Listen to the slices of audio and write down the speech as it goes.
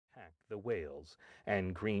the whales,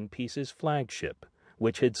 and Greenpeace's flagship,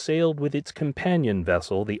 which had sailed with its companion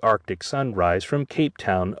vessel, the Arctic Sunrise, from Cape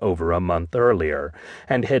Town over a month earlier,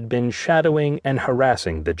 and had been shadowing and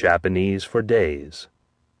harassing the Japanese for days.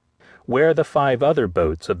 Where the 5 other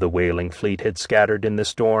boats of the whaling fleet had scattered in the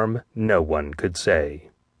storm, no one could say.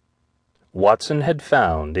 Watson had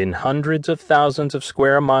found, in hundreds of thousands of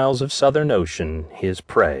square miles of Southern Ocean, his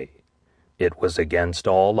prey. It was against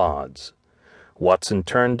all odds. Watson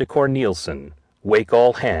turned to Cornelison. "Wake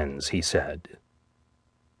all hands," he said.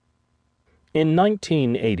 In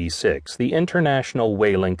 1986, the International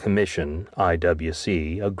Whaling Commission,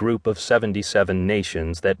 IWC, a group of 77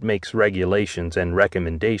 nations that makes regulations and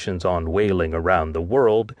recommendations on whaling around the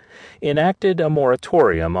world, enacted a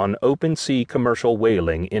moratorium on open-sea commercial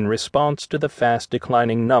whaling in response to the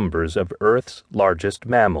fast-declining numbers of Earth's largest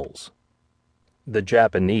mammals. The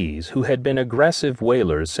Japanese, who had been aggressive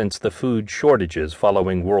whalers since the food shortages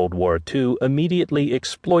following World War II, immediately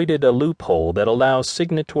exploited a loophole that allows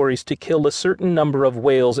signatories to kill a certain number of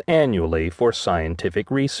whales annually for scientific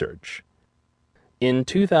research. In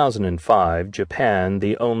 2005, Japan,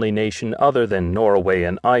 the only nation other than Norway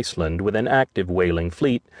and Iceland with an active whaling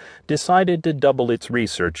fleet, decided to double its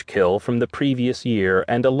research kill from the previous year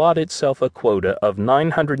and allot itself a quota of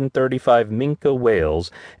 935 minke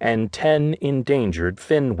whales and 10 endangered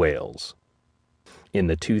fin whales. In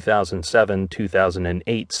the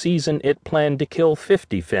 2007-2008 season, it planned to kill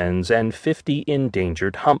 50 fins and 50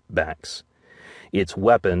 endangered humpbacks. Its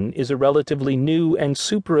weapon is a relatively new and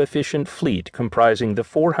super-efficient fleet comprising the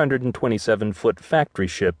 427-foot factory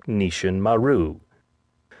ship Nishin Maru,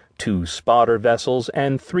 2 spotter vessels,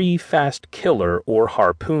 and 3 fast killer or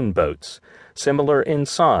harpoon boats, similar in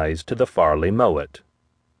size to the Farley Mowat.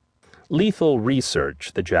 Lethal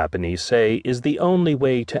research, the Japanese say, is the only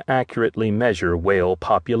way to accurately measure whale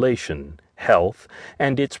population, health,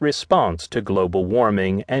 and its response to global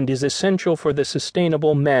warming, and is essential for the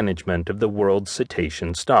sustainable management of the world's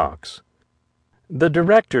cetacean stocks. The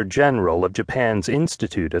Director General of Japan's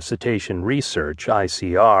Institute of Cetacean Research,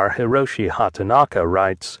 ICR, Hiroshi Hatanaka,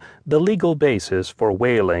 writes, "The legal basis for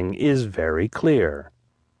whaling is very clear.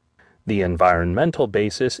 The environmental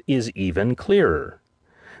basis is even clearer.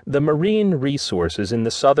 The marine resources in the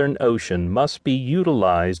Southern Ocean must be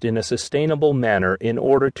utilized in a sustainable manner in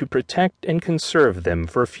order to protect and conserve them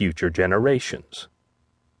for future generations."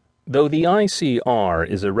 Though the ICR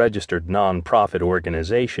is a registered non-profit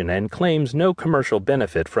organization and claims no commercial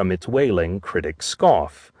benefit from its whaling, critics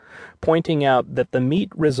scoff, pointing out that the meat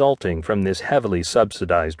resulting from this heavily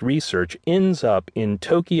subsidized research ends up in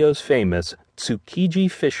Tokyo's famous Tsukiji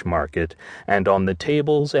fish market and on the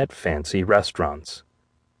tables at fancy restaurants.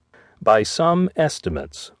 By some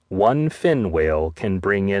estimates, 1 fin whale can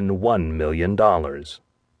bring in $1 million.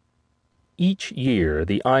 Each year,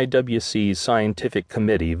 the IWC's scientific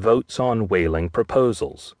committee votes on whaling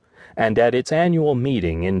proposals, and at its annual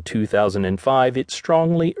meeting in 2005, it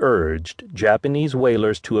strongly urged Japanese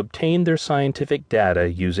whalers to obtain their scientific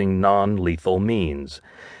data using non-lethal means,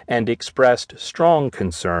 and expressed strong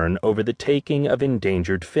concern over the taking of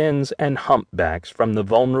endangered fins and humpbacks from the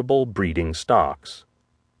vulnerable breeding stocks.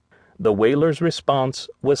 The whalers' response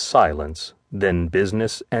was silence, then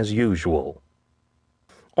business as usual.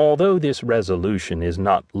 Although this resolution is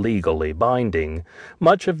not legally binding,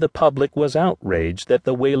 much of the public was outraged that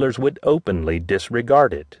the whalers would openly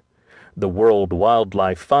disregard it. The World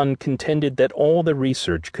Wildlife Fund contended that all the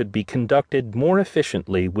research could be conducted more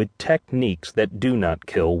efficiently with techniques that do not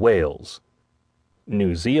kill whales.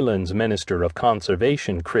 New Zealand's Minister of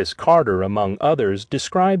Conservation, Chris Carter, among others,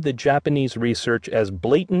 described the Japanese research as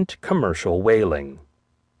blatant commercial whaling.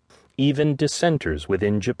 Even dissenters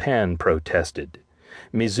within Japan protested.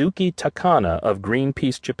 Mizuki Takana of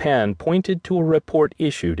Greenpeace Japan pointed to a report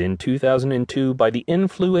issued in 2002 by the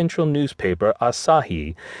influential newspaper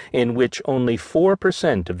Asahi, in which only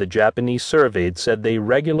 4% of the Japanese surveyed said they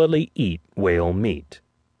regularly eat whale meat.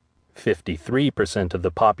 53% of the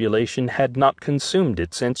population had not consumed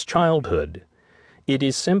it since childhood. It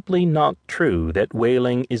is simply not true that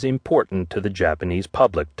whaling is important to the Japanese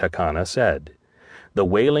public, Takana said. The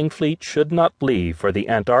whaling fleet should not leave for the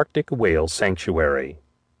Antarctic whale sanctuary.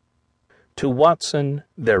 To Watson,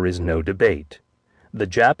 there is no debate. The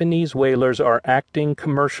Japanese whalers are acting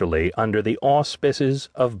commercially under the auspices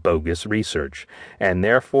of bogus research, and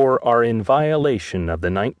therefore are in violation of the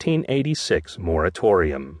 1986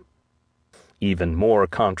 moratorium. Even more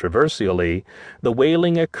controversially, the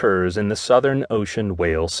whaling occurs in the Southern Ocean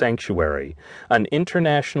Whale Sanctuary, an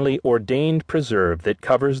internationally ordained preserve that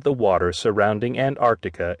covers the water surrounding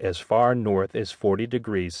Antarctica as far north as 40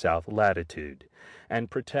 degrees south latitude,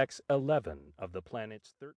 and protects 11 of the planet's 13